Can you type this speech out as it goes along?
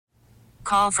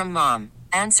Call from mom.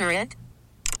 Answer it.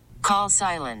 Call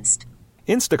silenced.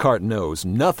 Instacart knows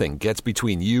nothing gets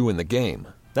between you and the game.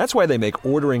 That's why they make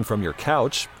ordering from your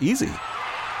couch easy.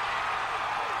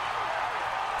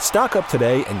 Stock up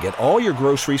today and get all your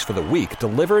groceries for the week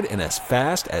delivered in as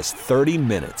fast as 30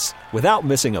 minutes without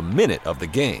missing a minute of the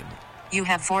game. You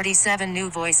have 47 new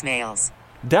voicemails.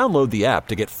 Download the app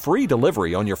to get free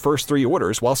delivery on your first 3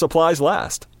 orders while supplies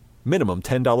last. Minimum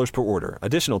 $10 per order.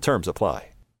 Additional terms apply.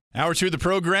 Hour 2 of the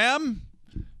program.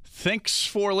 Thanks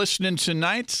for listening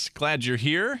tonight. Glad you're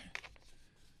here.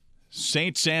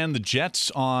 Saints and the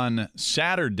Jets on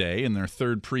Saturday in their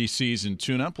third preseason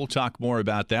tune-up. We'll talk more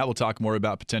about that. We'll talk more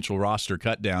about potential roster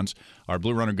cutdowns. Our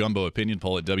Blue Runner Gumbo opinion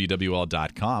poll at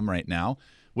WWL.com right now.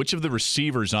 Which of the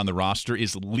receivers on the roster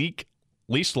is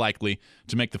least likely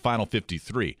to make the final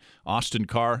 53? Austin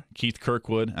Carr, Keith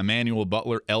Kirkwood, Emmanuel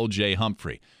Butler, L.J.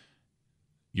 Humphrey.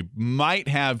 You might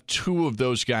have 2 of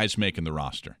those guys making the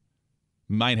roster.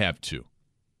 Might have 2.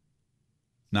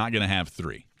 Not going to have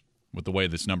 3 with the way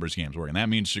this numbers game's working. That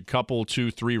means a couple, 2,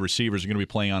 3 receivers are going to be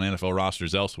playing on NFL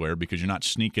rosters elsewhere because you're not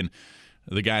sneaking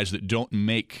the guys that don't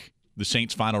make the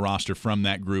Saints' final roster from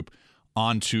that group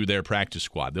onto their practice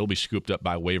squad. They'll be scooped up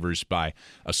by waivers by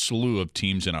a slew of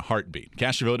teams in a heartbeat.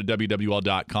 Cast your vote at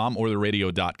WWL.com or the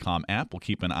radio.com app. We'll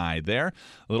keep an eye there.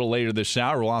 A little later this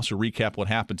hour, we'll also recap what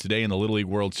happened today in the Little League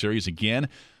World Series. Again,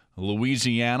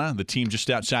 Louisiana, the team just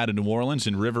outside of New Orleans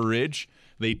in River Ridge,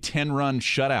 they 10-run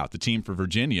shutout, the team for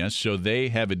Virginia, so they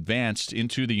have advanced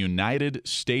into the United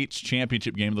States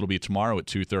Championship game that'll be tomorrow at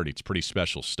 2:30. It's pretty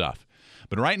special stuff.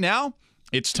 But right now,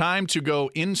 it's time to go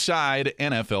inside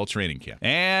NFL training camp.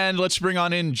 And let's bring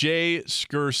on in Jay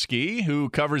Skursky, who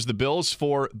covers the Bills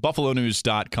for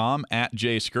BuffaloNews.com, at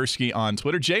Jay Skursky on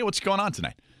Twitter. Jay, what's going on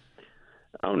tonight?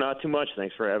 Oh, not too much.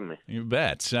 Thanks for having me. You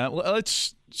bet.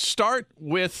 Let's start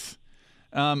with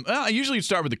I usually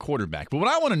start with the quarterback, but what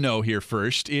I want to know here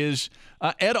first is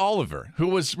Ed Oliver, who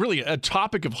was really a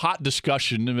topic of hot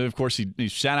discussion. And of course, he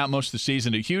sat out most of the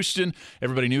season at Houston.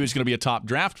 Everybody knew he was going to be a top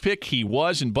draft pick. He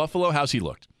was in Buffalo. How's he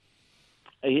looked?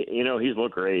 He's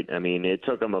looked great. I mean, it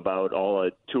took him about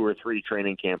 2 or 3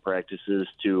 training camp practices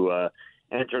to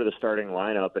enter the starting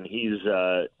lineup, and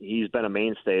he's been a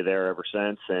mainstay there ever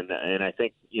since. And I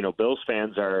think Bills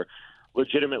fans are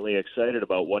legitimately excited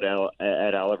about what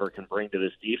Ed Oliver can bring to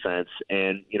this defense.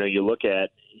 And you look at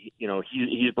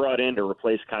he's brought in to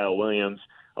replace Kyle Williams,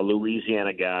 a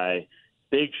Louisiana guy,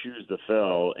 big shoes to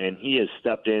fill, and he has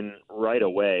stepped in right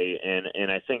away. And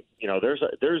I think there's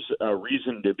a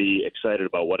reason to be excited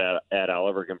about what Ed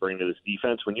Oliver can bring to this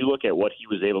defense. When you look at what he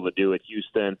was able to do at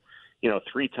Houston,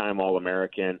 3-time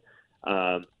All-American.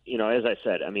 As I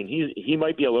said, I mean he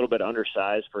might be a little bit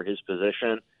undersized for his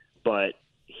position, but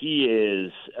he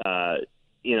is,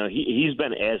 he's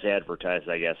been as advertised,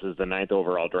 I guess, as the 9th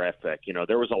overall draft pick.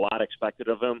 There was a lot expected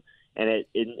of him, and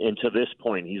to this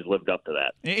point, he's lived up to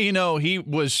that. He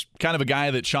was kind of a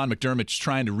guy that Sean McDermott's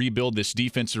trying to rebuild this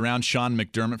defense around. Sean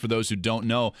McDermott, for those who don't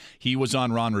know, he was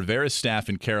on Ron Rivera's staff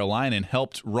in Carolina and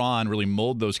helped Ron really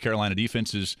mold those Carolina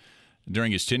defenses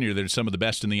during his tenure. They're some of the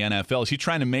best in the NFL. Is he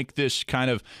trying to make this kind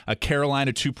of a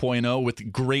Carolina 2.0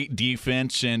 with great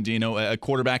defense and, a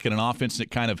quarterback and an offense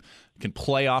that kind of can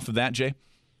play off of that, Jay?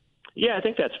 Yeah, I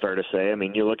think that's fair to say. I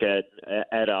mean, you look at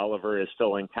Ed Oliver is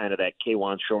filling kind of that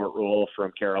K'Wan Short role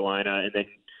from Carolina, and then,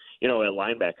 at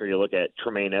linebacker, you look at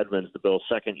Tremaine Edmonds, the Bills'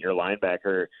 second-year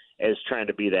linebacker, as trying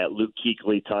to be that Luke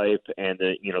Kuechly type, and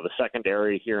the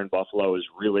secondary here in Buffalo is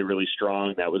really, really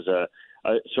strong. That was a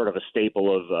sort of a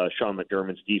staple of Sean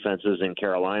McDermott's defenses in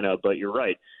Carolina. But you're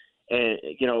right. And,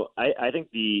 I think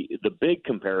the big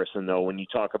comparison, though, when you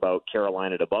talk about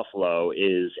Carolina to Buffalo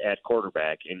is at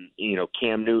quarterback. And,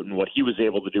 Cam Newton, what he was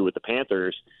able to do with the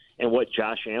Panthers and what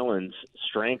Josh Allen's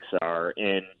strengths are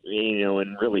and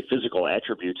really physical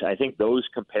attributes, I think those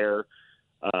compare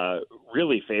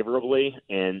really favorably.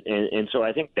 And so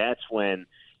I think that's when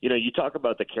 – you talk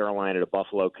about the Carolina to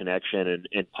Buffalo connection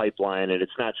and pipeline, and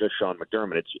it's not just Sean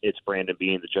McDermott. It's Brandon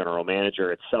Beane, the general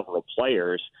manager. It's several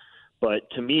players. But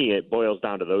to me, it boils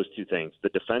down to those two things, the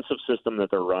defensive system that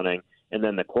they're running and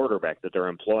then the quarterback that they're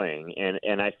employing.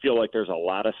 And I feel like there's a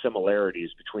lot of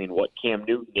similarities between what Cam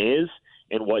Newton is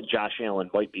and what Josh Allen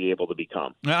might be able to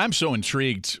become. I'm so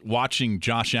intrigued watching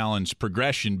Josh Allen's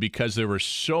progression because there were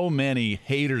so many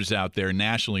haters out there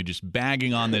nationally just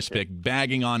bagging on this pick,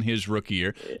 bagging on his rookie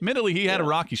year. Admittedly, he had a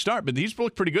rocky start, but he's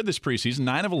looked pretty good this preseason,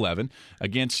 9 of 11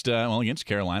 against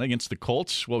Carolina, against the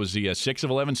Colts. What was he, 6 of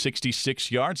 11,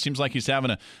 66 yards? Seems like he's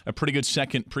having a pretty good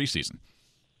second preseason.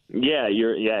 Yeah,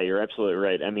 you're absolutely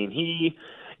right. I mean,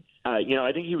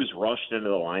 I think he was rushed into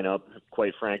the lineup,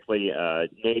 quite frankly.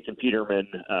 Nathan Peterman,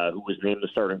 who was named the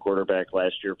starting quarterback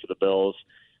last year for the Bills,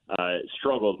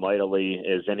 struggled mightily,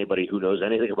 as anybody who knows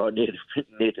anything about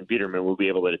Nathan Peterman will be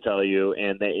able to tell you.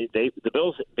 And the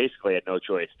Bills basically had no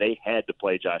choice. They had to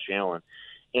play Josh Allen.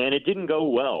 And it didn't go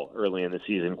well early in the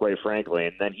season, quite frankly.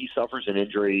 And then he suffers an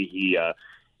injury.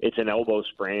 It's an elbow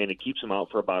sprain. It keeps him out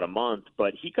for about a month.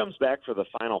 But he comes back for the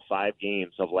final 5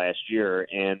 games of last year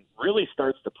and really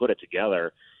starts to put it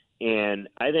together. And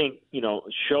I think,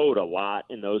 showed a lot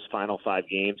in those final 5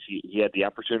 games. He had the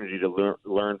opportunity to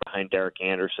learn behind Derek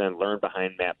Anderson, learn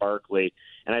behind Matt Barkley,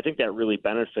 and I think that really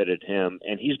benefited him.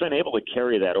 And he's been able to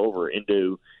carry that over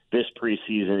into this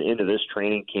preseason, into this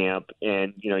training camp.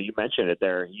 And, you mentioned it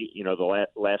there, the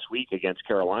last week against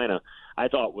Carolina, I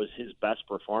thought was his best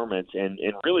performance and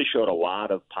really showed a lot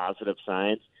of positive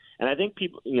signs. And I think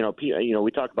people,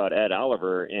 we talk about Ed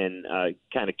Oliver and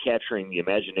kind of capturing the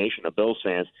imagination of Bills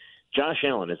fans. Josh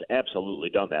Allen has absolutely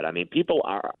done that. I mean, people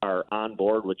are on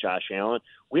board with Josh Allen.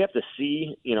 We have to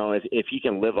see, if he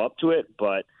can live up to it.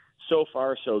 But so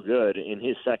far, so good in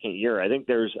his second year. I think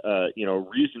there's,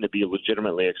 reason to be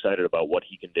legitimately excited about what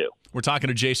he can do. We're talking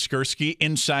to Jay Skursky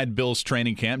inside Bills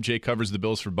training camp. Jay covers the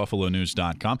Bills for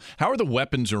BuffaloNews.com. How are the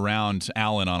weapons around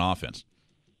Allen on offense?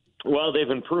 Well, they've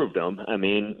improved them. I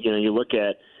mean, you look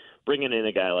at bringing in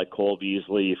a guy like Cole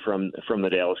Beasley from the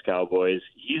Dallas Cowboys.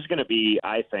 He's going to be,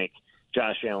 I think,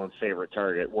 Josh Allen's favorite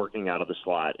target working out of the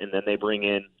slot. And then they bring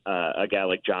in a guy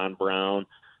like John Brown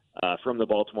from the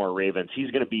Baltimore Ravens.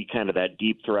 He's going to be kind of that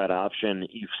deep threat option.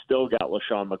 You've still got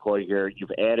LaShawn McCoy here.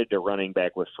 You've added to running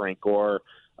back with Frank Gore,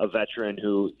 a veteran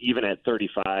who, even at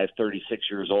 35, 36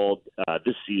 years old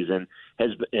this season,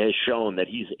 has shown that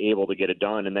he's able to get it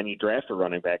done. And then you draft a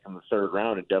running back in the 3rd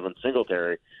round in Devin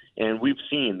Singletary. And we've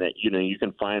seen that, you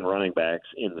can find running backs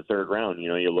in the 3rd round.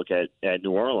 You look at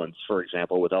New Orleans, for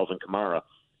example, with Alvin Kamara.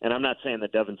 And I'm not saying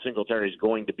that Devin Singletary is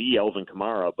going to be Alvin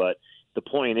Kamara, but the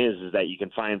point is that you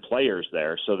can find players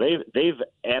there. So they've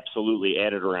absolutely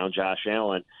added around Josh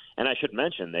Allen. And I should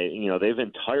mention, they've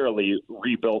entirely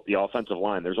rebuilt the offensive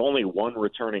line. There's only one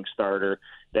returning starter.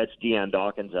 That's Deion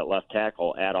Dawkins at left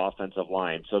tackle at offensive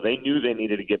line. So they knew they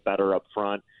needed to get better up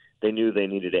front. They knew they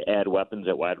needed to add weapons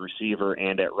at wide receiver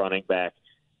and at running back.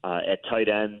 At tight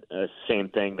end, same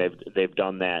thing. They've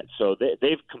done that. So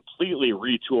they've completely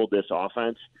retooled this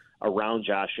offense around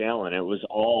Josh Allen. It was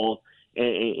all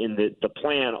in the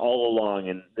plan all along,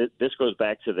 and this goes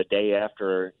back to the day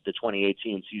after the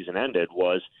 2018 season ended,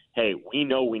 was, hey, we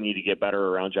know we need to get better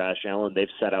around Josh Allen. They've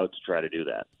set out to try to do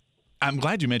that. I'm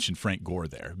glad you mentioned Frank Gore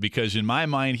there, because in my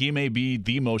mind, he may be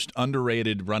the most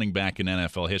underrated running back in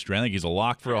NFL history. I think he's a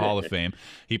lock for a Hall of Fame.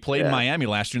 He played in Miami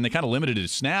last year, and they kind of limited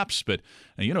his snaps. But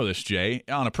you know this, Jay,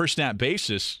 on a per-snap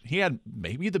basis, he had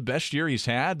maybe the best year he's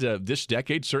had this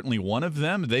decade, certainly one of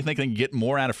them. They think they can get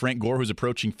more out of Frank Gore, who's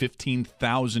approaching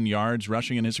 15,000 yards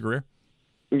rushing in his career?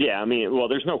 Yeah, I mean, well,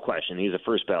 there's no question. He's a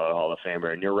first-ballot Hall of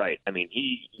Famer, and you're right. I mean,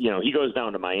 he goes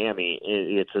down to Miami.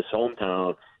 It's his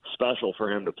hometown. Special for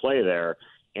him to play there,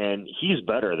 and he's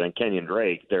better than Kenyon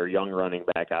Drake, their young running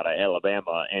back out of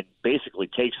Alabama, and basically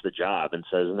takes the job and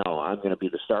says, no, I'm going to be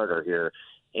the starter here.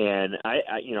 And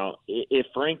if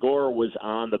Frank Gore was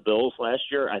on the Bills last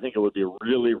year, I think it would be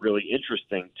really, really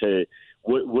interesting to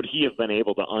would he have been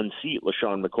able to unseat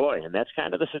LaShawn McCoy? And that's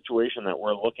kind of the situation that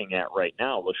we're looking at right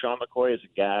now. LaShawn McCoy is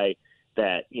a guy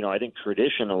that, I think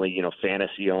traditionally,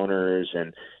 fantasy owners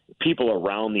and people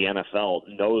around the NFL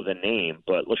know the name.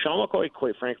 But LaShawn McCoy,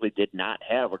 quite frankly, did not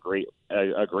have a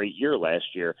great year last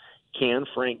year. Can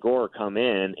Frank Gore come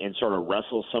in and sort of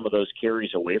wrestle some of those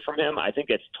carries away from him? I think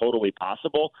it's totally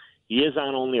possible. He is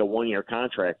on only a one-year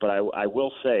contract, but I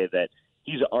will say that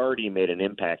he's already made an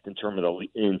impact in terms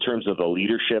of the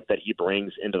leadership that he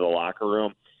brings into the locker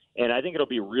room. And I think it'll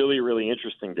be really, really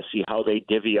interesting to see how they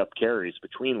divvy up carries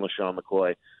between LaShawn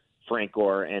McCoy, Frank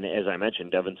Gore, and, as I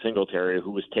mentioned, Devin Singletary,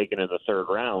 who was taken in the 3rd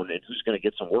round and who's going to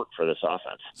get some work for this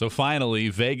offense. So finally,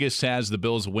 Vegas has the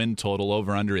Bills' win total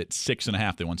over under at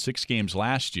 6.5. They won 6 games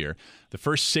last year. The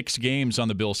first 6 games on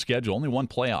the Bills' schedule, only one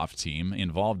playoff team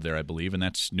involved there, I believe, and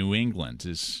that's New England.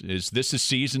 Is this a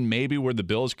season maybe where the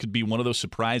Bills could be one of those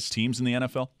surprise teams in the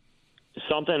NFL?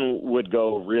 Something would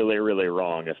go really, really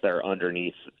wrong if they're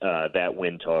underneath that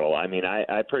win total. I mean,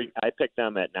 I picked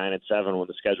them at 9-7 when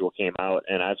the schedule came out,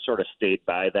 and I've sort of stayed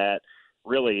by that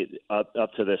really up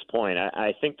to this point.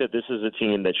 I think that this is a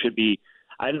team that should be.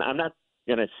 I'm not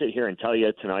going to sit here and tell you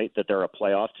tonight that they're a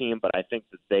playoff team, but I think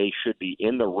that they should be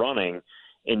in the running.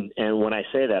 And when I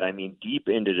say that, I mean deep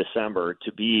into December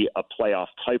to be a playoff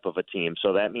type of a team.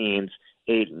 So that means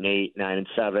 8-8,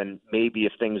 9-7. Maybe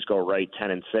if things go right,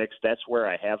 10-6. That's where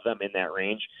I have them in that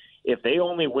range. If they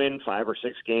only win 5 or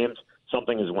 6 games,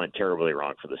 something has went terribly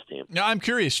wrong for this team. Now, I'm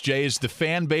curious, Jay, is the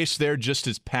fan base there just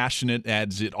as passionate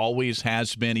as it always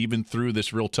has been, even through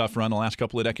this real tough run the last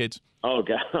couple of decades? Oh,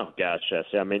 gosh, yes.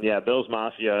 I mean, yeah, Bills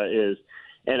Mafia is,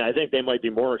 and I think they might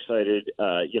be more excited,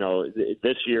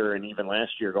 this year and even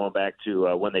last year, going back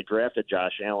to when they drafted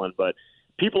Josh Allen. But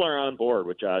people are on board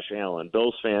with Josh Allen.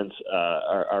 Bills fans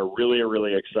are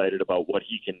really excited about what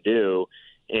he can do.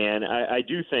 And I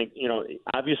do think,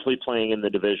 obviously playing in the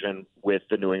division with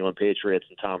the New England Patriots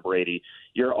and Tom Brady,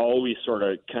 you're always sort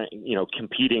of,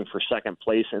 competing for second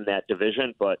place in that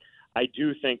division. But I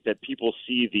do think that people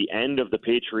see the end of the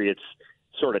Patriots'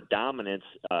 sort of dominance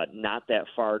not that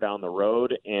far down the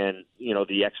road. And,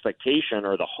 the expectation,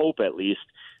 or the hope at least,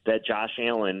 that Josh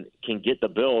Allen can get the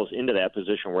Bills into that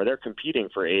position where they're competing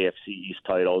for AFC East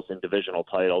titles and divisional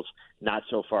titles not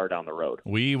so far down the road.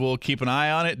 We will keep an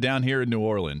eye on it down here in New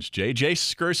Orleans. Jay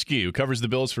Skursky, who covers the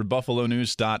Bills for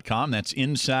BuffaloNews.com. That's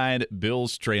inside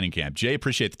Bills training camp. Jay,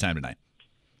 appreciate the time tonight.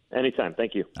 Anytime.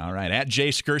 Thank you. All right. At Jay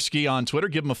Skursky on Twitter.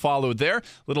 Give him a follow there. A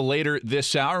little later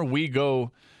this hour, we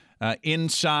go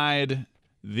inside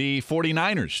the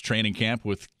 49ers training camp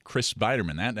with Chris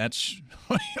Biderman. That's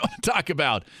what you want to talk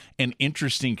about. An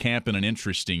interesting camp and an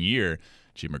interesting year.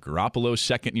 Jimmy Garoppolo's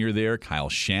second year there, Kyle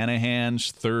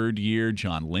Shanahan's third year,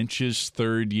 John Lynch's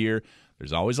third year.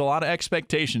 There's always a lot of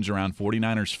expectations around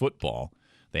 49ers football.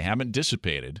 They haven't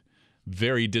dissipated.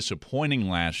 Very disappointing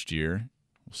last year.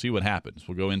 We'll see what happens.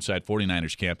 We'll go inside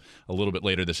 49ers camp a little bit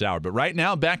later this hour. But right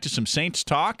now, back to some Saints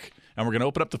talk, and we're going to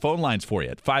open up the phone lines for you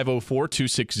at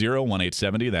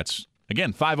 504-260-1870. That's,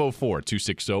 again,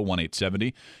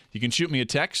 504-260-1870. You can shoot me a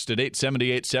text at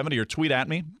 870-870 or tweet at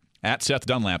me at Seth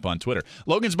Dunlap on Twitter.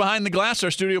 Logan's behind the glass,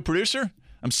 our studio producer.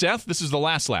 I'm Seth. This is The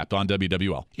Last Lap on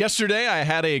WWL. Yesterday, I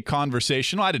had a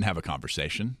conversation. Well, I didn't have a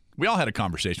conversation. We all had a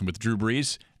conversation with Drew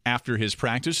Brees after his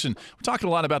practice, and we're talking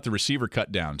a lot about the receiver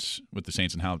cutdowns with the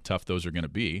Saints and how tough those are going to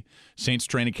be. Saints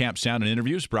training camp sound and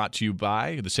interviews brought to you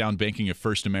by the sound banking of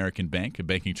First American Bank, a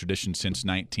banking tradition since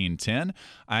 1910.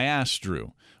 I asked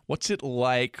Drew, what's it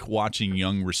like watching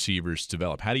young receivers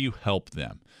develop? How do you help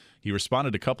them? He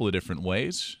responded a couple of different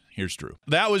ways. Here's Drew.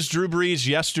 That was Drew Brees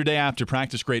yesterday after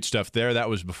practice. Great stuff there. That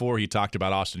was before he talked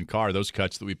about Austin Carr, those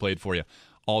cuts that we played for you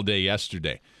all day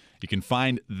yesterday. You can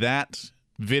find that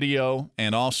video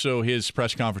and also his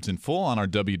press conference in full on our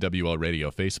WWL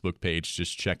Radio Facebook page.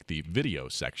 Just check the video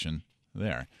section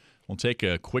there. We'll take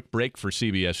a quick break for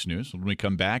CBS News. When we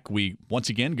come back, we once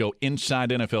again go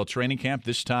inside NFL training camp,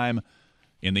 this time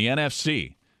in the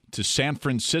NFC to San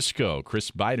Francisco. Chris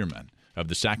Biderman of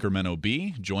the Sacramento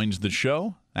Bee joins the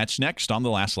show. That's next on The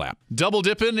Last Lap. Double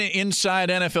dipping inside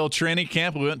NFL training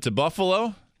camp. We went to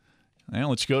Buffalo. Now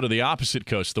let's go to the opposite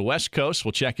coast, the West Coast.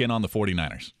 We'll check in on the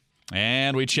 49ers.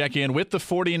 And we check in with the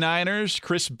 49ers,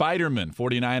 Chris Biderman,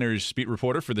 49ers beat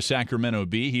reporter for the Sacramento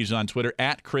Bee. He's on Twitter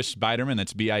at Chris Biderman.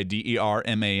 That's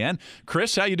Biderman.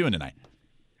 Chris, how you doing tonight?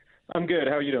 I'm good.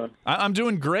 How are you doing? I'm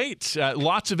doing great.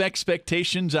 Lots of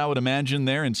expectations, I would imagine,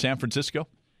 there in San Francisco.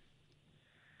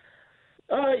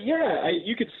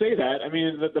 You could say that. I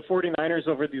mean, the 49ers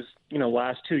over these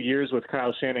last 2 years with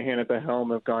Kyle Shanahan at the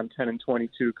helm have gone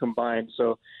 10-22 combined.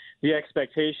 So the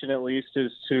expectation, at least,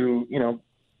 is to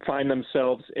find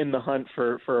themselves in the hunt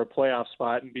for a playoff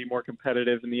spot and be more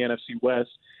competitive in the NFC West,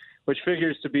 which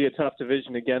figures to be a tough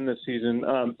division again this season.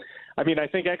 I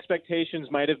think expectations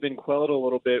might have been quelled a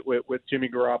little bit with Jimmy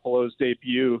Garoppolo's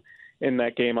debut in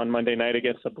that game on Monday night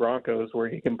against the Broncos, where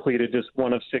he completed just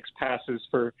 1 of 6 passes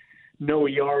for no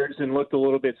yards and looked a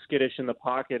little bit skittish in the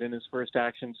pocket in his first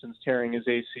action since tearing his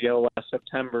ACL last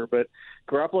September. But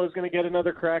Garoppolo is going to get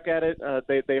another crack at it.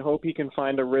 They hope he can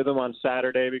find a rhythm on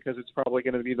Saturday, because it's probably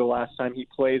going to be the last time he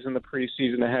plays in the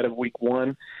preseason ahead of Week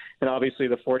 1. And obviously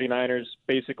the 49ers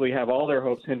basically have all their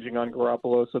hopes hinging on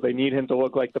Garoppolo, so they need him to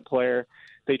look like the player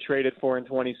they traded for in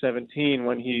 2017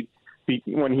 when he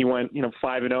went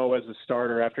 5-0 as a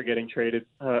starter after getting traded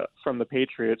from the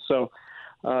Patriots. So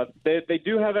they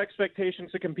do have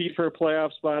expectations to compete for a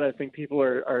playoff spot. I think people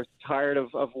are tired of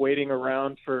waiting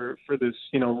around for this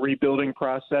rebuilding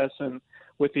process, and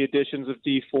with the additions of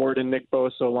Dee Ford and Nick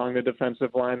Bosa along the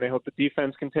defensive line, they hope the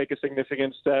defense can take a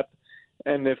significant step.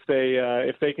 And if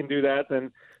they can do that,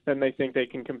 then they think they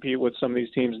can compete with some of these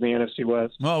teams in the NFC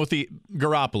West. Well, with the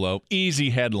Garoppolo,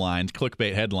 easy headlines,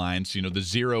 clickbait headlines, the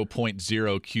 0.0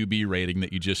 QB rating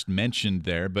that you just mentioned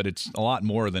there, but it's a lot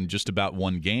more than just about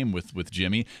one game with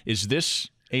Jimmy. Is this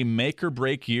a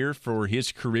make-or-break year for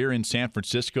his career in San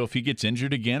Francisco? If he gets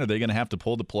injured again, are they going to have to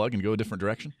pull the plug and go a different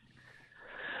direction?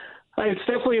 It's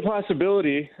definitely a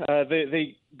possibility.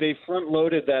 They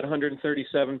front-loaded that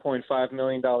 $137.5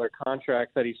 million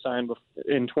contract that he signed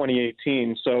in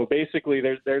 2018. So basically,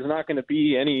 there's not going to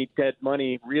be any dead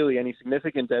money, really any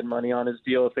significant dead money on his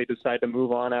deal if they decide to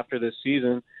move on after this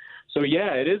season. So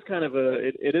yeah, it is kind of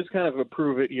a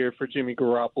prove it year for Jimmy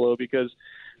Garoppolo, because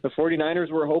the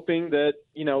 49ers were hoping that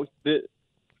that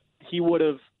he would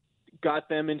have got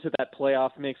them into that playoff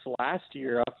mix last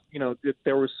year.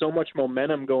 There was so much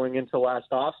momentum going into last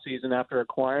offseason after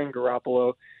acquiring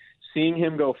Garoppolo, seeing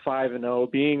him go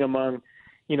 5-0, being among,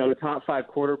 the top 5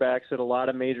 quarterbacks at a lot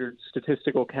of major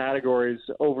statistical categories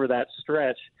over that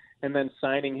stretch, and then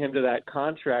signing him to that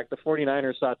contract. The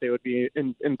 49ers thought they would be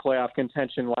in playoff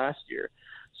contention last year.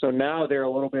 So now they're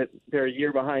a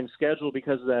year behind schedule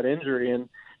because of that injury,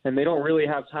 and they don't really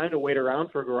have time to wait around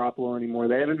for Garoppolo anymore.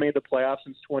 They haven't made the playoffs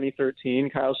since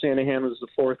 2013. Kyle Shanahan was the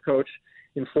 4th coach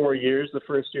in 4 years, the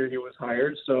first year he was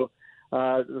hired. So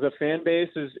the fan base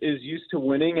is used to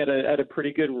winning at a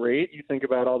pretty good rate. You think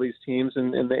about all these teams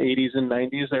in the 80s and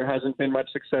 90s. There hasn't been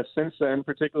much success since then,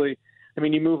 particularly.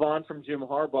 You move on from Jim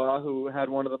Harbaugh, who had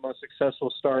one of the most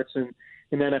successful starts in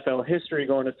NFL history,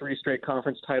 going to 3 straight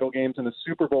conference title games and a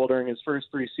Super Bowl during his first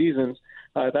 3 seasons.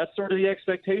 That's sort of the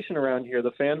expectation around here.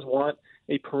 The fans want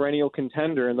a perennial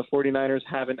contender, and the 49ers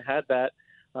haven't had that.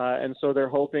 And so they're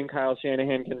hoping Kyle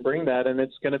Shanahan can bring that, and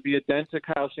it's going to be a dent to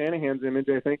Kyle Shanahan's image,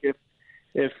 I think,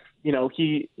 if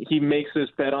he makes this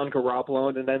bet on Garoppolo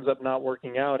and it ends up not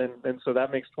working out, and so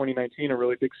that makes 2019 a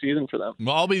really big season for them.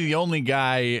 Well, I'll be the only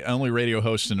radio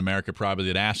host in America probably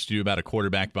that asked you about a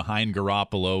quarterback behind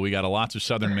Garoppolo. We got lots of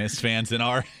Southern Miss fans in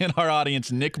our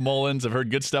audience. Nick Mullins, I've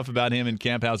heard good stuff about him in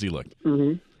camp. How's he look?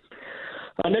 Mm-hmm.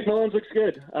 Nick Mullins looks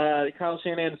good. Kyle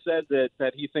Shanahan said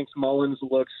that he thinks Mullins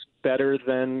looks better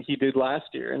than he did last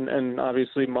year. And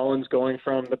obviously Mullins going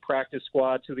from the practice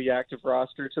squad to the active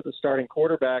roster to the starting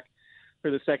quarterback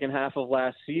for the second half of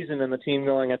last season, and the team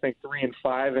going, I think,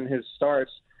 3-5 in his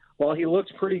starts. While he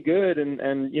looked pretty good, and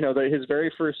his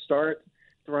very first start,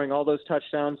 throwing all those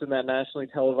touchdowns in that nationally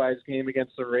televised game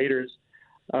against the Raiders,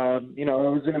 it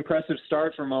was an impressive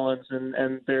start for Mullins,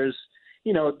 and there's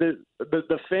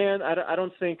the fan, I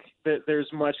don't think that there's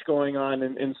much going on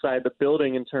inside the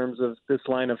building in terms of this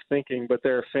line of thinking, but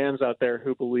there are fans out there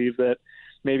who believe that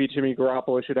maybe Jimmy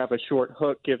Garoppolo should have a short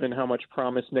hook given how much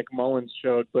promise Nick Mullins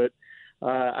showed. But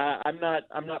I'm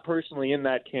not personally in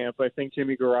that camp. I think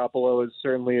Jimmy Garoppolo is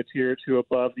certainly a tier or 2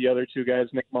 above the other 2 guys,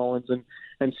 Nick Mullins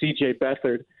and C.J.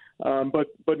 Beathard.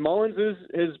 But Mullins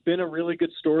has been a really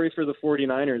good story for the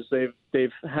 49ers.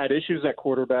 They've had issues at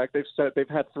quarterback. They've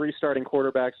had 3 starting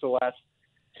quarterbacks the last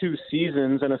 2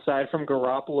 seasons, and aside from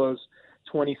Garoppolo's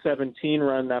 2017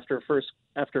 run after first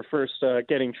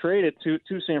getting traded to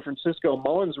San Francisco,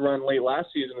 Mullins' run late last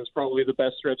season is probably the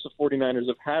best stretch the 49ers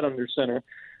have had under center.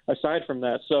 Aside from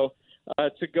that, so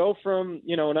to go from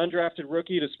an undrafted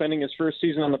rookie to spending his first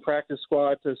season on the practice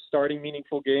squad to starting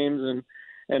meaningful games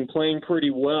and playing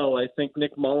pretty well, I think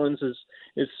Nick Mullins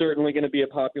is certainly going to be a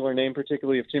popular name,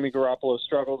 particularly if Jimmy Garoppolo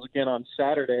struggles again on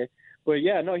Saturday. But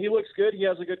yeah, no, he looks good. He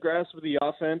has a good grasp of the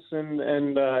offense, and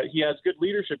he has good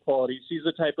leadership qualities. He's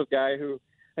the type of guy who,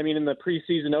 in the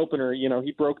preseason opener,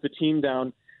 he broke the team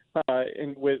down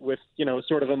with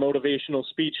sort of a motivational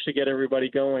speech to get everybody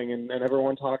going, and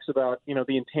everyone talks about the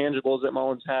intangibles that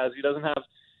Mullins has. He doesn't have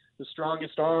the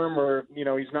strongest arm, or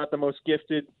he's not the most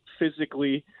gifted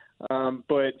physically,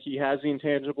 but he has the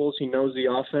intangibles. He knows the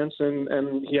offense,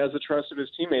 and he has the trust of his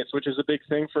teammates, which is a big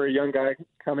thing for a young guy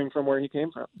coming from where he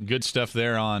came from. Good stuff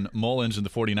there on Mullins and the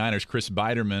 49ers. Chris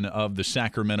Biderman of the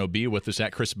Sacramento Bee with us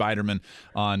at Chris Biderman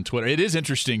on Twitter. It is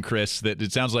interesting, Chris, that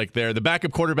it sounds like the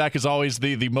backup quarterback is always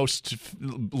the most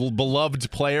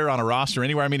beloved player on a roster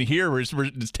anywhere. Here it's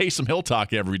Taysom Hill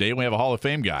talk every day. We have a Hall of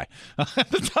Fame guy at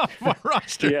the top of our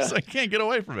roster. Yeah. So I can't get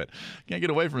away from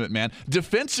it. Man.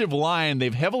 Defensive line,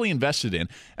 they've heavily invested in,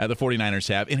 the 49ers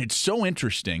have, and it's so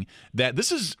interesting that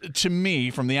this is, to me,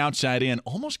 from the outside in,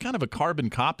 almost kind of a carbon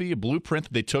copy, a blueprint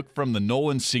that they took from the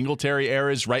Nolan Singletary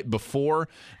eras right before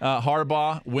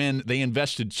Harbaugh, when they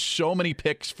invested so many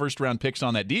first-round picks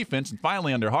on that defense, and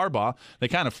finally under Harbaugh, they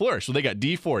kind of flourished. So they got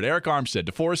Dee Ford, Eric Armstead,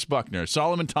 DeForest Buckner,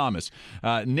 Solomon Thomas,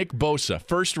 Nick Bosa,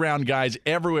 first-round guys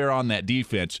everywhere on that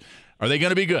defense. Are they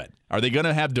going to be good? Are they going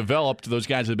to have developed those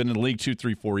guys that have been in the league 2,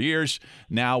 3, 4 years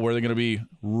now, where they're going to be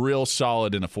real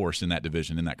solid in a force in that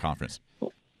division, in that conference?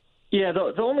 Yeah,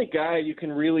 the only guy you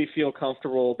can really feel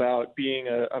comfortable about being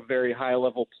a very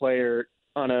high-level player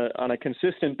on a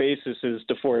consistent basis is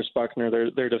DeForest Buckner,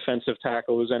 their defensive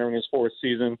tackle, who's entering his 4th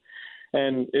season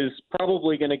and is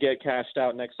probably going to get cashed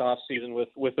out next offseason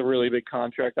with a really big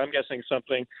contract. I'm guessing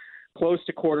something close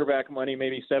to quarterback money,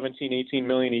 maybe 17, 18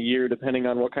 million a year, depending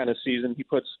on what kind of season he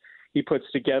puts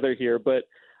together here. But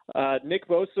Nick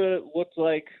Bosa looked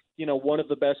like, one of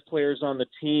the best players on the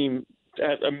team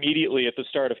immediately at the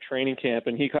start of training camp,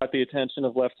 and he caught the attention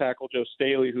of left tackle Joe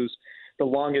Staley, who's the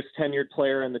longest tenured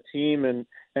player on the team and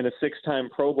a 6-time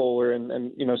Pro Bowler.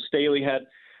 And Staley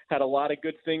had a lot of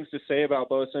good things to say about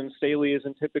Bosa, and Staley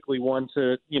isn't typically one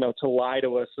to lie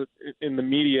to us in the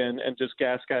media and just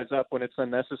gas guys up when it's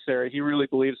unnecessary. He really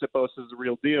believes that Bosa is the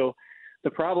real deal.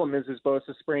 The problem is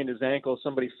Bosa sprained his ankle.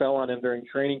 Somebody fell on him during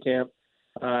training camp,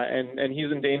 and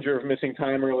he's in danger of missing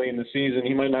time early in the season.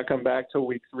 He might not come back till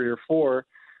week 3 or 4.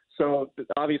 So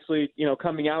obviously,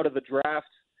 coming out of the draft,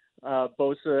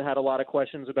 Bosa had a lot of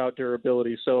questions about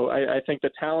durability. So I think the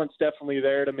talent's definitely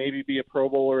there to maybe be a Pro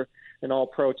Bowler, an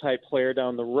all-pro type player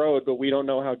down the road, but we don't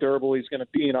know how durable he's going to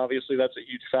be, and obviously that's a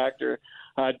huge factor.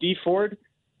 Dee Ford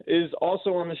is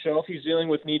also on the shelf. He's dealing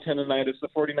with knee tendonitis. The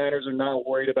 49ers are not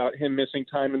worried about him missing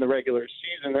time in the regular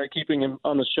season. They're keeping him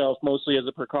on the shelf mostly as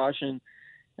a precaution,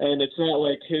 and it's not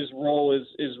like his role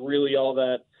is really all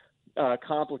that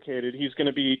complicated. He's going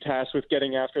to be tasked with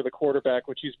getting after the quarterback,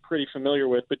 which he's pretty familiar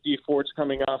with. But Dee Ford's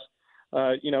coming off,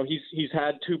 he's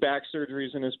had 2 back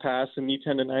surgeries in his past, and knee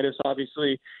tendonitis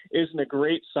obviously isn't a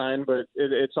great sign, but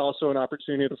it's also an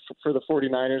opportunity for the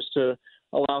 49ers to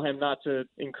allow him not to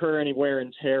incur any wear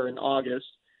and tear in August.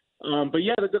 But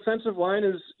yeah, the defensive line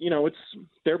is,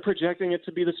 they're projecting it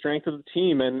to be the strength of the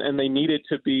team, and they need it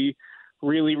to be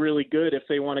really, really good if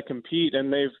they want to compete.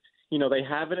 And they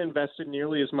haven't invested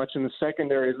nearly as much in the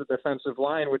secondary as the defensive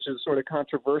line, which is sort of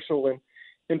controversial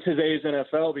in today's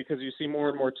NFL because you see more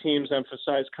and more teams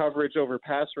emphasize coverage over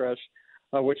pass rush,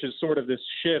 which is sort of this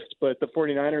shift. But the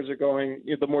 49ers are going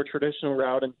the more traditional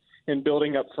route and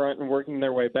building up front and working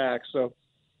their way back. So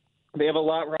they have a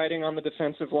lot riding on the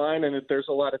defensive line, and there's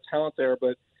a lot of talent there.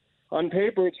 But on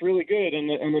paper, it's really good. And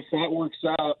if that works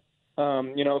out,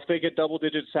 if they get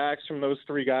double-digit sacks from those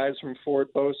 3 guys, from Ford,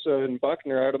 Bosa, and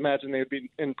Buckner, I would imagine they would be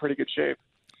in pretty good shape.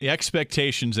 The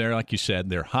expectations there, like you said,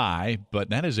 they're high, but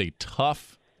that is a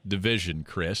tough division,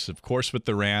 Chris. Of course, with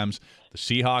the Rams, the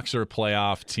Seahawks are a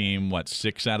playoff team.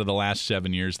 6 out of the last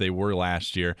 7 years they were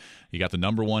last year. You got the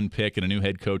number 1 pick and a new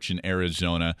head coach in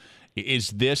Arizona. Is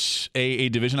this a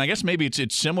division? I guess maybe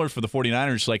it's similar for the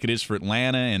 49ers like it is for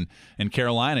Atlanta and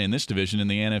Carolina in this division in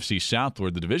the NFC South, where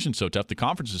the division's so tough, the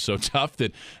conference is so tough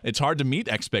that it's hard to meet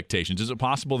expectations. Is it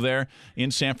possible there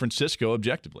in San Francisco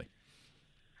objectively?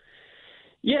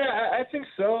 Yeah, I think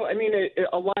so. I mean,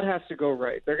 a lot has to go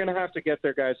right. They're going to have to get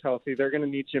their guys healthy. They're going to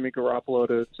need Jimmy Garoppolo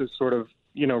to sort of,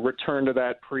 return to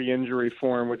that pre-injury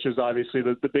form, which is obviously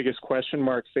the biggest question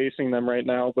mark facing them right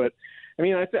now. But, I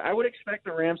mean, I would expect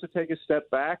the Rams to take a step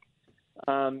back.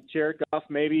 Jared Goff,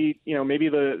 maybe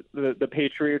the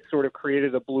Patriots sort of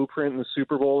created a blueprint in the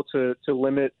Super Bowl to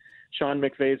limit Sean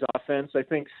McVay's offense. I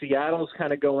think Seattle's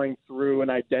kind of going through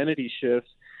an identity shift,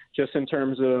 just in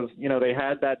terms of, they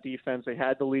had that defense, they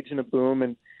had the Legion of Boom,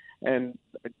 and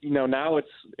now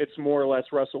it's more or less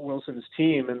Russell Wilson's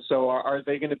team. And so are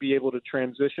they going to be able to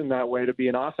transition that way to be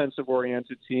an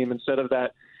offensive-oriented team instead of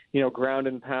that, ground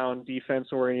and pound,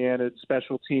 defense-oriented,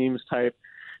 special teams type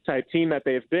team that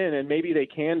they've been? And maybe they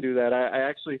can do that. I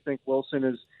actually think Wilson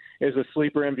is a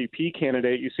sleeper MVP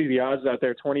candidate. You see the odds out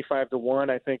there, 25-1.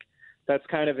 I think that's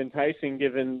kind of enticing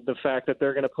given the fact that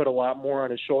they're going to put a lot more on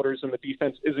his shoulders and the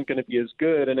defense isn't going to be as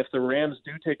good. And if the Rams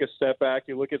do take a step back,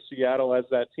 you look at Seattle as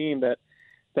that team that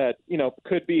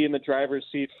could be in the driver's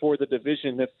seat for the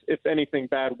division if anything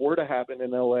bad were to happen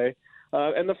in LA.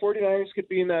 And the 49ers could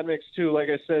be in that mix too. Like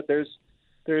I said,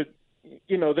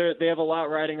 they have a lot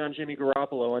riding on Jimmy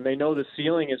Garoppolo, and they know the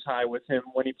ceiling is high with him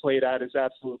when he played at his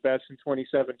absolute best in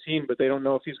 2017, but they don't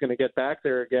know if he's going to get back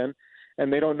there again.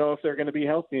 And they don't know if they're going to be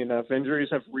healthy enough. Injuries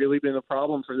have really been a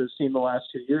problem for this team the last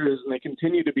 2 years, and they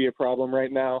continue to be a problem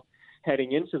right now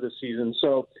heading into the season.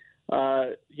 So,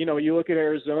 you look at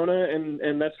Arizona,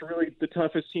 and that's really the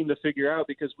toughest team to figure out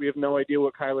because we have no idea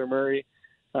what Kyler Murray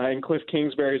and Cliff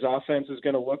Kingsbury's offense is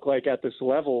going to look like at this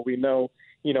level. We know,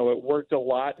 it worked a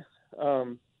lot.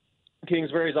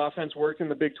 Kingsbury's offense worked in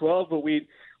the Big 12, but we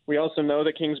also know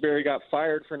that Kingsbury got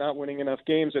fired for not winning enough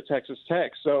games at Texas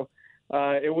Tech. So,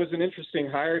 it was an interesting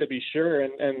hire to be sure,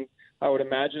 and I would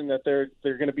imagine that they're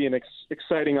going to be an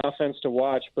exciting offense to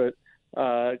watch. But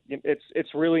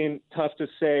it's really tough to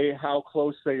say how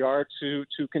close they are to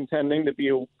contending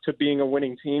to being a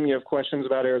winning team. You have questions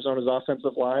about Arizona's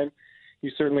offensive line.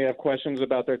 You certainly have questions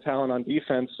about their talent on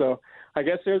defense. So I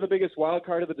guess they're the biggest wild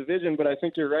card of the division. But I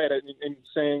think you're right in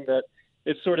saying that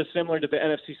it's sort of similar to the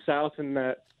NFC South in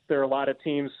that there are a lot of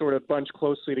teams sort of bunched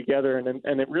closely together,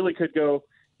 and it really could go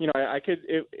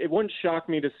it wouldn't shock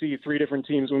me to see three different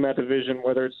teams win that division,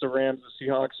 whether it's the Rams, the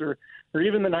Seahawks, or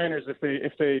even the Niners if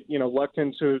they lucked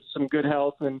into some good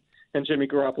health and Jimmy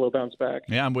Garoppolo bounce back.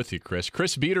 Yeah, I'm with you, Chris.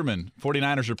 Chris Biederman,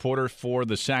 49ers reporter for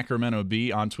the Sacramento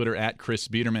Bee, on Twitter at Chris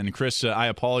Biederman. And Chris, I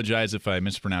apologize if I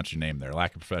mispronounced your name there.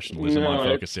 Lack of professionalism on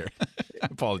focus here. I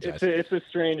apologize. It's a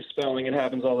strange spelling. It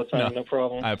happens all the time. No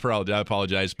problem. I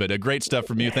apologize, but great stuff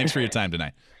from you. Thanks for your time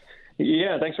tonight.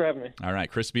 Yeah, thanks for having me. All right,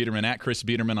 Chris Biederman at Chris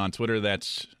Biederman on Twitter.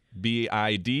 That's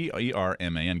Biderman.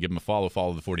 Give him a follow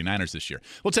the 49ers this year.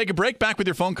 We'll take a break. Back with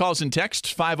your phone calls and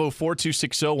texts,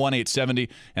 504-260-1870.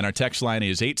 And our text line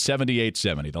is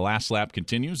 870-870. The last lap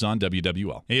continues on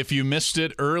WWL. If you missed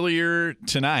it earlier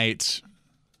tonight,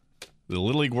 the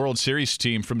Little League World Series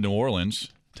team from New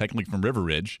Orleans, technically from River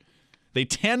Ridge, they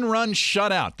 10-run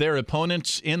shutout their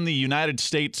opponents in the United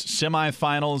States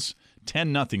semifinals.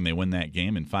 10-0. They win that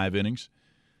game in 5 innings.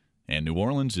 And New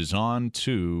Orleans is on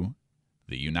to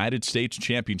the United States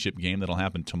Championship game that'll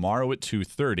happen tomorrow at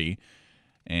 2:30.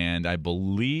 And I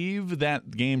believe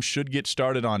that game should get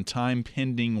started on time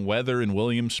pending weather in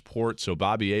Williamsport. So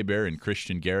Bobby Hebert and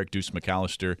Christian Garrick, Deuce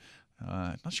McAllister,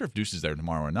 not sure if Deuce is there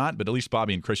tomorrow or not, but at least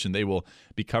Bobby and Christian, they will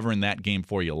be covering that game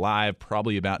for you live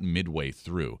probably about midway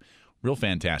through. Real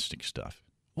fantastic stuff.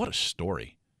 What a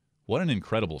story. What an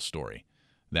incredible story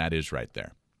that is right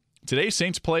there. Today's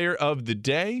Saints player of the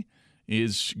day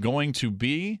is going to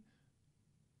be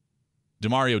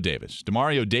Demario Davis.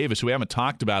 Demario Davis, who we haven't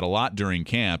talked about a lot during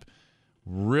camp,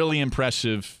 really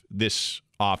impressive this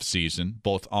offseason,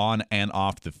 both on and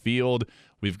off the field.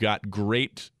 We've got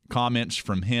great comments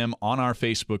from him on our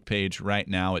Facebook page right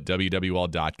now at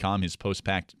WWL.com, his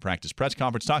post-practice press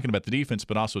conference, talking about the defense,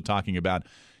 but also talking about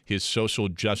his social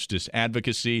justice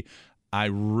advocacy. I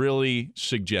really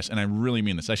suggest, and I really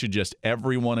mean this, I suggest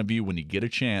every one of you, when you get a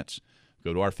chance,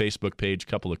 go to our Facebook page, a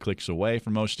couple of clicks away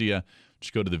from most of you.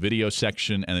 Just go to the video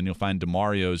section, and then you'll find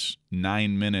Demario's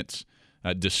 9 minutes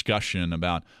discussion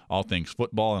about all things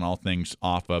football and all things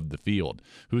off of the field.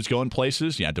 Who's going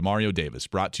places? Yeah, Demario Davis,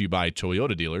 brought to you by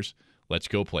Toyota Dealers. Let's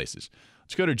go places.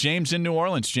 Let's go to James in New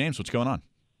Orleans. James, what's going on?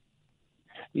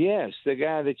 Yes, the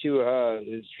guy that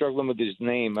you struggling with his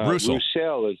name. Roussel.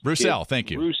 Roussel,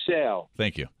 thank you. Roussel.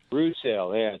 Thank you.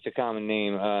 Roussel, yeah, it's a common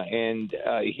name. And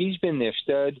he's been their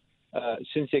stud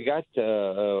since they got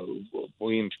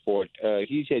Williamsport.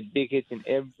 He's had big hits in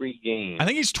every game. I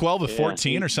think he's 12 of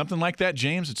 14 or something like that,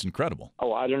 James. It's incredible.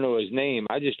 Oh, I don't know his name.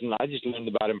 I just learned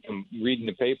about him from reading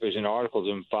the papers and articles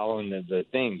and following the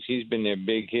things. He's been their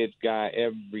big hit guy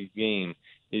every game.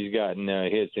 He's gotten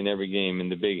hits in every game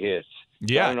and the big hits.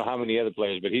 Yeah. I don't know how many other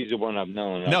players, but he's the one I've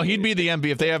known. No, he'd be the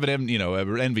MVP if they have an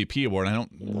MVP award. I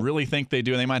don't really think they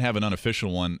do. They might have an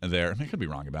unofficial one there. I could be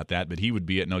wrong about that, but he would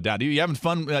be it, no doubt. You having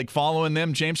fun following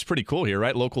them, James? Pretty cool here,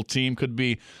 right? Local team could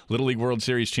be Little League World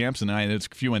Series champs, and it's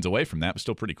a few wins away from that, but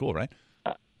still pretty cool, right?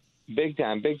 Big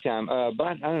time. But I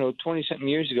don't know, 20-something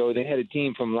years ago, they had a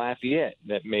team from Lafayette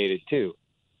that made it too.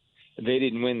 They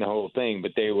didn't win the whole thing,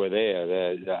 but they were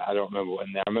there. I don't remember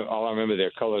when. All I remember,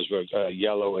 their colors were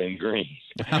yellow and green.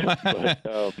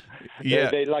 But,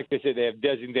 yeah, they like they said, they have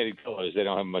designated colors. They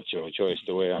don't have much of a choice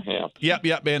to wear. Yeah.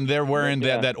 Yep, and they're wearing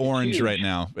that orange huge right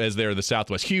now as they're the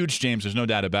Southwest. Huge, James. There's no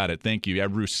doubt about it. Thank you. Yeah,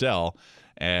 Roussel,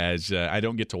 as I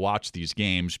don't get to watch these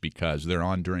games because they're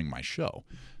on during my show.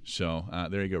 So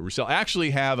there you go. Roussel. I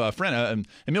actually have a friend,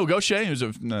 Emile Gaucher, who's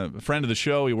a friend of the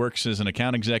show. He works as an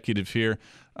account executive here.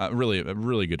 A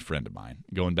really good friend of mine,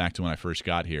 going back to when I first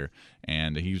got here.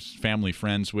 And he's family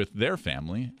friends with their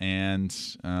family. And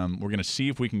we're going to see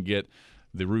if we can get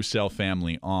the Roussel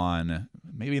family on,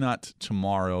 maybe not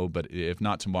tomorrow, but if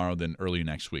not tomorrow, then early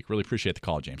next week. Really appreciate the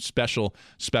call, James. Special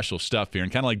stuff here.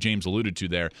 And kind of like James alluded to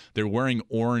there, they're wearing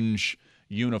orange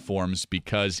uniforms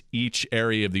because each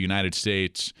area of the United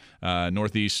States,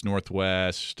 Northeast,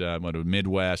 Northwest,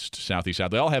 Midwest, Southeast,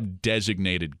 South, they all have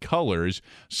designated colors.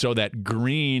 So that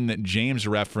green that James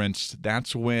referenced,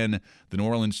 that's when the New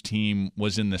Orleans team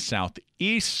was in the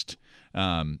Southeast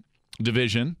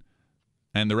division,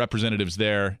 and the representatives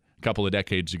there a couple of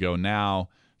decades ago. Now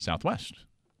Southwest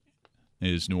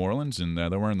is New Orleans, and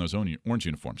they're wearing those orange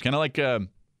uniforms. Kind of like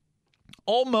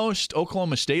almost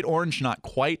Oklahoma State orange, not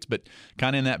quite, but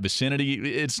kind of in that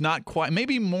vicinity. It's not quite,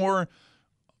 maybe more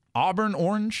Auburn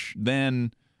orange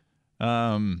than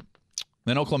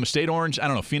Oklahoma State orange. I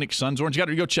don't know, Phoenix Suns orange. You got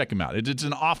to go check them out. It's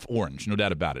an off orange, no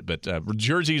doubt about it. But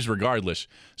jerseys, regardless,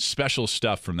 special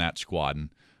stuff from that squad. And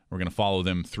we're going to follow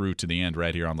them through to the end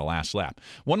right here on the last lap.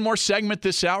 One more segment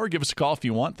this hour. Give us a call if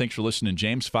you want. Thanks for listening,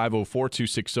 James.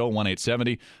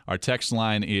 504-260-1870. Our text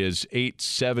line is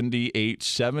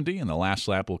 870-870, and the last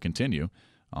lap will continue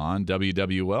on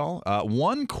WWL.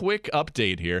 One quick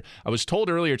update here. I was told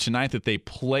earlier tonight that they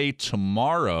play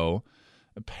tomorrow.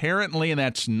 Apparently,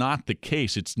 that's not the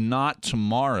case. It's not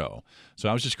tomorrow. So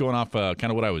I was just going off kind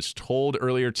of what I was told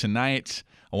earlier tonight.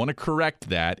 I want to correct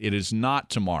that. It is not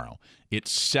tomorrow.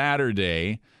 It's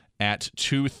Saturday at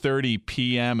 2:30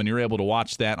 p.m., and you're able to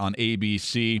watch that on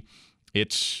ABC.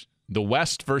 It's the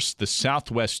West versus the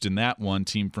Southwest in that one,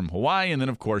 team from Hawaii, and then,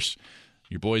 of course,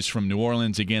 your boys from New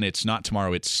Orleans. Again, it's not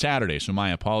tomorrow. It's Saturday, so my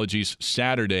apologies.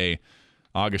 Saturday,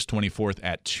 August 24th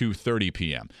at 2:30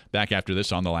 p.m. Back after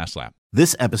this on The Last Lap.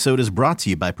 This episode is brought to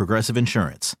you by Progressive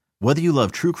Insurance. Whether you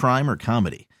love true crime or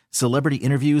comedy, celebrity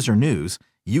interviews or news,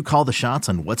 you call the shots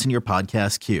on what's in your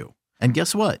podcast queue. And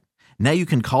guess what? Now you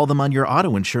can call them on your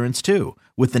auto insurance too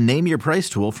with the Name Your Price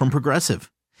tool from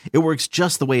Progressive. It works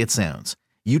just the way it sounds.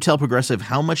 You tell Progressive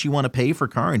how much you want to pay for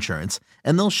car insurance,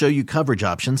 and they'll show you coverage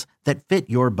options that fit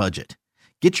your budget.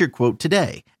 Get your quote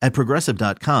today at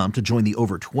Progressive.com to join the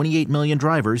over 28 million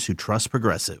drivers who trust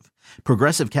Progressive.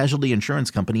 Progressive Casualty Insurance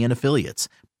Company and Affiliates.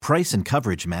 Price and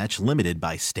coverage match limited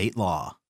by state law.